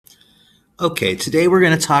Okay, today we're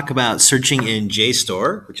going to talk about searching in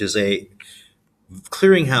JStor, which is a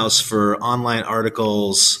clearinghouse for online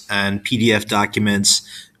articles and PDF documents,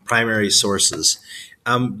 primary sources.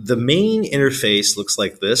 The main interface looks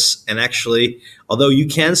like this, and actually, although you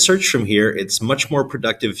can search from here, it's much more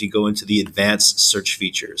productive if you go into the advanced search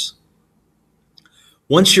features.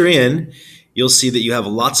 Once you're in, you'll see that you have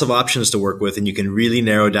lots of options to work with, and you can really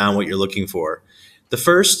narrow down what you're looking for. The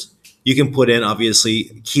first, you can put in, obviously,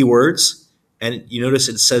 keywords. And you notice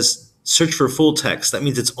it says search for full text. That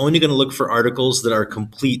means it's only going to look for articles that are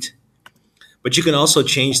complete. But you can also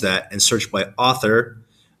change that and search by author,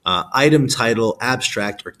 item title,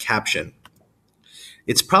 abstract, or caption.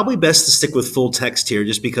 It's probably best to stick with full text here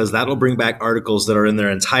just because that'll bring back articles that are in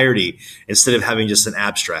their entirety instead of having just an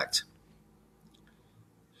abstract.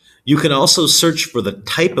 You can also search for the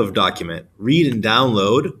type of document, read and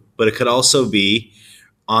download, but it could also be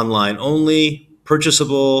online only,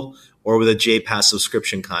 purchasable, or with a JPass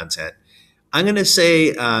subscription content. I'm going to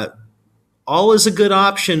say all is a good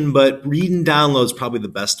option, but read and download is probably the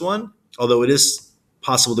best one, although it is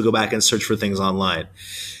possible to go back and search for things online.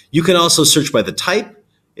 You can also search by the type.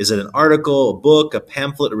 Is it an article, a book, a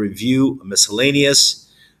pamphlet, a review, a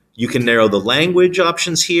miscellaneous? You can narrow the language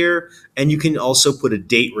options here, and you can also put a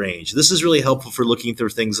date range. This is really helpful for looking through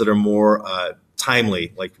things that are more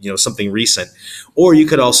timely, like something recent. Or you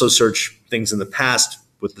could also search things in the past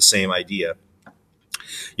with the same idea.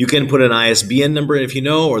 You can put an ISBN number if you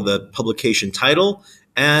know, or the publication title.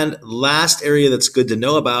 And last area that's good to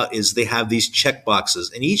know about is they have these check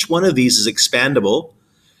boxes. And each one of these is expandable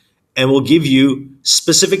and will give you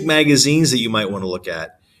specific magazines that you might want to look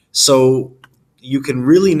at. So you can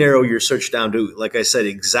really narrow your search down to, like I said,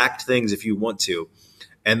 exact things if you want to.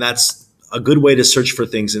 And that's a good way to search for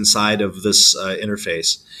things inside of this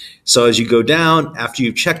interface. So as you go down, after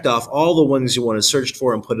you've checked off all the ones you want to search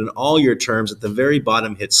for and put in all your terms, at the very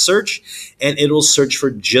bottom, hit search, and it'll search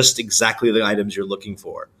for just exactly the items you're looking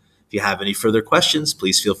for. If you have any further questions,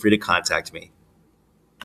 please feel free to contact me.